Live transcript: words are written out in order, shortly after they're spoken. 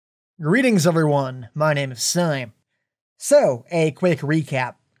Greetings everyone, my name is Sim. So, a quick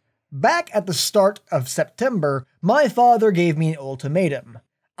recap. Back at the start of September, my father gave me an ultimatum.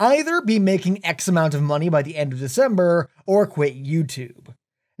 Either be making X amount of money by the end of December, or quit YouTube.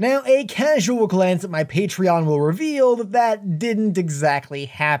 Now, a casual glance at my Patreon will reveal that that didn't exactly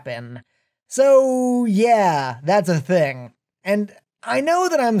happen. So, yeah, that's a thing. And I know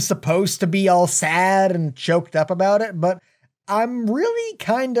that I'm supposed to be all sad and choked up about it, but I'm really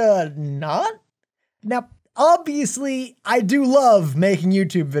kinda not. Now, obviously, I do love making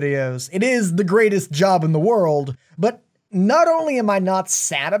YouTube videos. It is the greatest job in the world, but not only am I not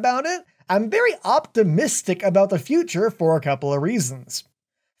sad about it, I'm very optimistic about the future for a couple of reasons.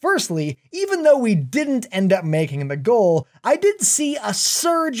 Firstly, even though we didn't end up making the goal, I did see a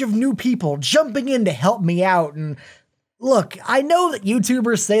surge of new people jumping in to help me out, and look, I know that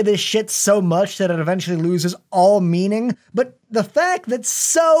YouTubers say this shit so much that it eventually loses all meaning, but the fact that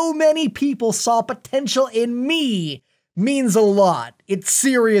so many people saw potential in me means a lot. It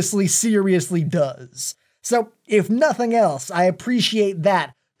seriously does. So, if nothing else, I appreciate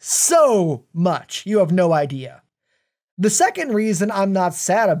that so much. You have no idea. The second reason I'm not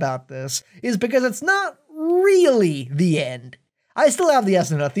sad about this is because it's not really the end. I still have the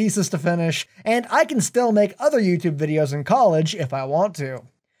SNL thesis to finish, and I can still make other YouTube videos in college if I want to.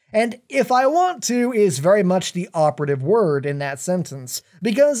 And if I want to is very much the operative word in that sentence,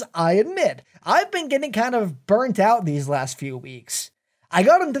 because I admit, I've been getting kind of burnt out these last few weeks. I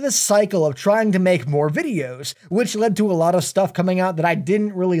got into this cycle of trying to make more videos, which led to a lot of stuff coming out that I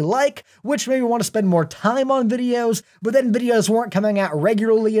didn't really like, which made me want to spend more time on videos, but then videos weren't coming out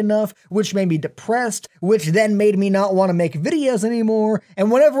regularly enough, which made me depressed, which then made me not want to make videos anymore,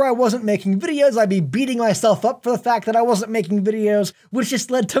 and whenever I wasn't making videos, I'd be beating myself up for the fact that I wasn't making videos, which just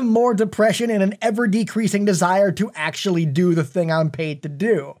led to more depression and an ever-decreasing desire to actually do the thing I'm paid to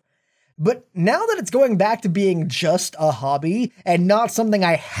do. But now that it's going back to being just a hobby and not something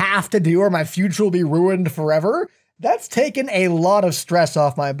I have to do or my future will be ruined forever, that's taken a lot of stress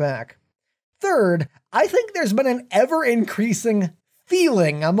off my back. Third, I think there's been an ever-increasing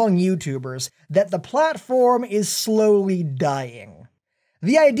feeling among YouTubers that the platform is slowly dying.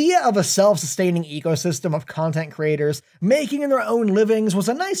 The idea of a self-sustaining ecosystem of content creators making their own livings was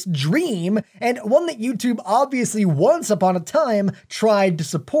a nice dream, and one that YouTube obviously once upon a time tried to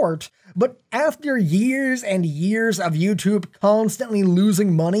support, but after years and years of YouTube constantly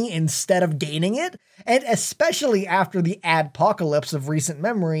losing money instead of gaining it, and especially after the adpocalypse of recent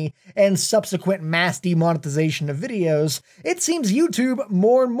memory and subsequent mass demonetization of videos, it seems YouTube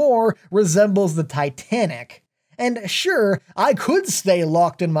more and more resembles the Titanic. And sure, I could stay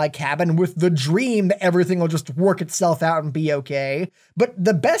locked in my cabin with the dream that everything will just work itself out and be okay, but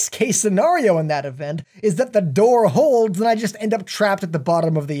the best case scenario in that event is that the door holds and I just end up trapped at the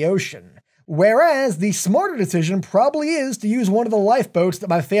bottom of the ocean. Whereas the smarter decision probably is to use one of the lifeboats that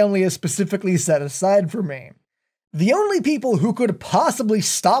my family has specifically set aside for me. The only people who could possibly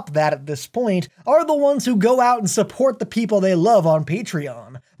stop that at this point are the ones who go out and support the people they love on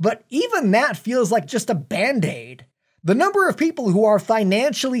Patreon, but even that feels like just a band-aid. The number of people who are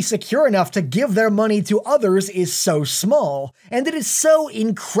financially secure enough to give their money to others is so small, and it is so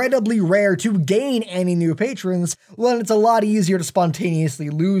incredibly rare to gain any new patrons when it's a lot easier to spontaneously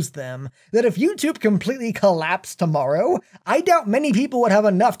lose them, that if YouTube completely collapsed tomorrow, I doubt many people would have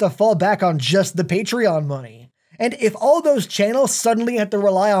enough to fall back on just the Patreon money. And if all those channels suddenly had to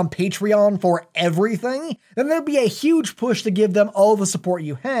rely on Patreon for everything, then there'd be a huge push to give them all the support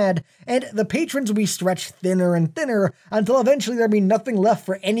you had, and the patrons would be stretched thinner and thinner until eventually there'd be nothing left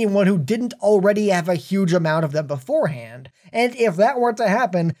for anyone who didn't already have a huge amount of them beforehand. And if that were to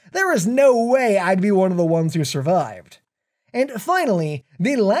happen, there is no way I'd be one of the ones who survived. And finally,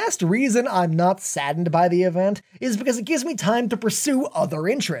 the last reason I'm not saddened by the event is because it gives me time to pursue other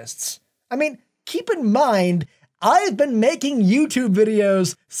interests. I mean, keep in mind, I've been making YouTube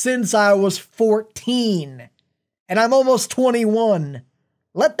videos since I was 14, and I'm almost 21.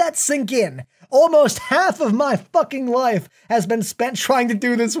 Let that sink in. Almost half of my fucking life has been spent trying to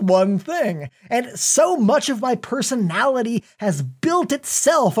do this one thing, and so much of my personality has built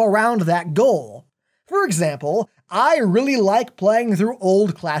itself around that goal. For example, I really like playing through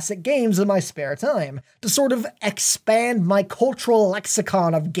old classic games in my spare time to sort of expand my cultural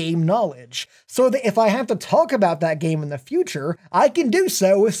lexicon of game knowledge, so that if I have to talk about that game in the future, I can do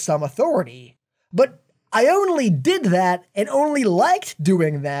so with some authority. But I only did that and only liked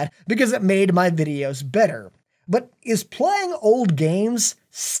doing that because it made my videos better. But is playing old games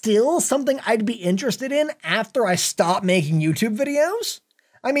still something I'd be interested in after I stop making YouTube videos?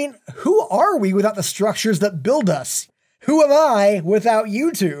 I mean, who are we without the structures that build us? Who am I without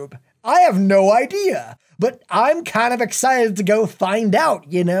YouTube? I have no idea, but I'm kind of excited to go find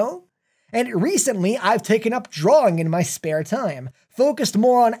out, you know? And recently, I've taken up drawing in my spare time, focused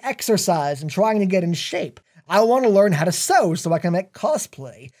more on exercise and trying to get in shape. I want to learn how to sew so I can make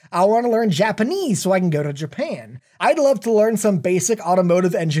cosplay. I want to learn Japanese so I can go to Japan. I'd love to learn some basic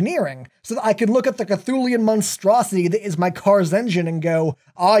automotive engineering so that I can look at the Cthulian monstrosity that is my car's engine and go,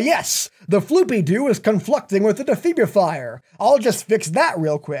 ah yes, the floopy-doo is conflicting with the defibrifier. I'll just fix that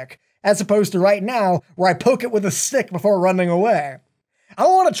real quick, as opposed to right now where I poke it with a stick before running away. I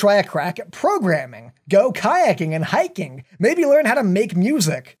want to try a crack at programming, go kayaking and hiking, maybe learn how to make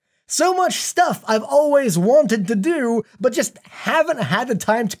music. So much stuff I've always wanted to do, but just haven't had the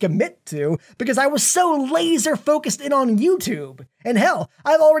time to commit to because I was so laser focused in on YouTube. And hell,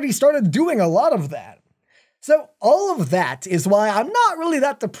 I've already started doing a lot of that. So all of that is why I'm not really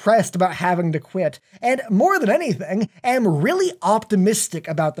that depressed about having to quit, and more than anything, am really optimistic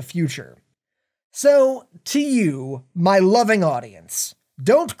about the future. So, to you, my loving audience,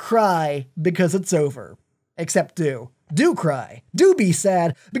 don't cry because it's over. Except do cry. Do be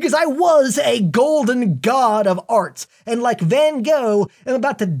sad, because I was a golden god of art, and like Van Gogh, am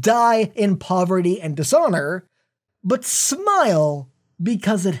about to die in poverty and dishonor, but smile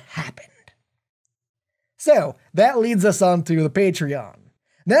because it happened. So, that leads us on to the Patreon.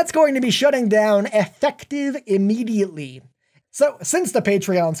 That's going to be shutting down effective immediately. So, since the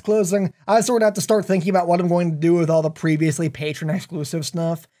Patreon's closing, I sort of have to start thinking about what I'm going to do with all the previously patron-exclusive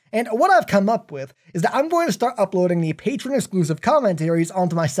stuff. And what I've come up with is that I'm going to start uploading the patron-exclusive commentaries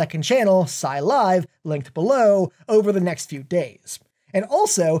onto my second channel, SciLive, linked below, over the next few days. And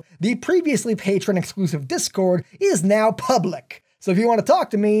also, the previously patron-exclusive Discord is now public. So if you want to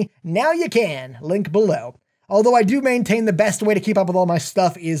talk to me, now you can, link below. Although I do maintain the best way to keep up with all my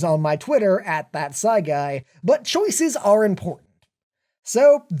stuff is on my Twitter, @ThatSciGuy, but choices are important.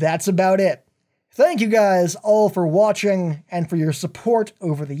 So that's about it. Thank you guys all for watching and for your support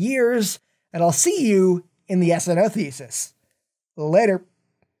over the years, and I'll see you in the SNO thesis. Later.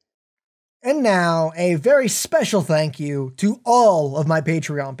 And now, a very special thank you to all of my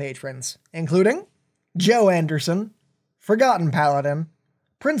Patreon patrons, including Joe Anderson, Forgotten Paladin,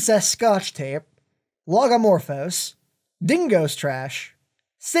 Princess Scotch Tape, Logomorphos, Dingo's Trash,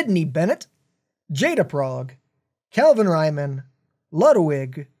 Sydney Bennett, Jada Prague, Calvin Ryman,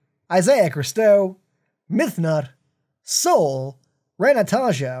 Ludwig, Isaiah Christo, Mythnut, Soul,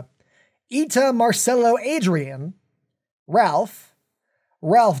 Renataja, Ita Marcelo Adrian, Ralph,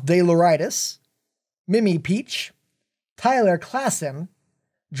 Ralph De Lauritis, Mimi Peach, Tyler Klassen,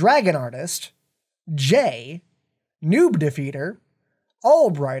 Dragon Artist, Jay, Noob Defeater,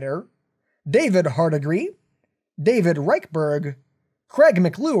 Albrighter, David Hardigree, David Reichberg, Craig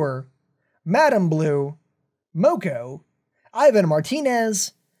McClure, Madam Blue, Moko, Ivan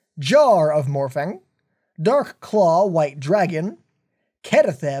Martinez, Jar of Morphing, Dark Claw White Dragon,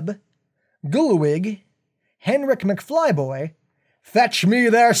 Keditheb, Gulwig, Henrik McFlyboy, Fetch Me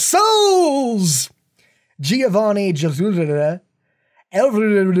Their Souls! Giovanni Jazulida,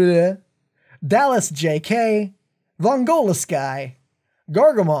 Elvrida, Dallas JK, Vongola Sky,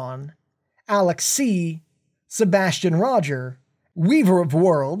 Gargamon, Alex C., Sebastian Roger, Weaver of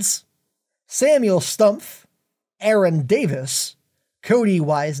Worlds, Samuel Stumpf, Aaron Davis, Cody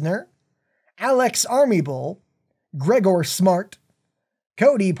Weisner, Alex Armybull, Gregor Smart,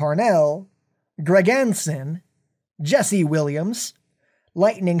 Cody Parnell, Greg Anson, Jesse Williams,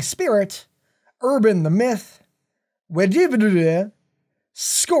 Lightning Spirit, Urban the Myth, Wedivide,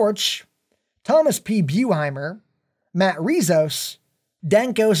 Scorch, Thomas P. Buheimer, Matt Rizos,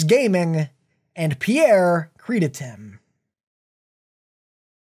 Dankos Gaming, and Pierre Creditim.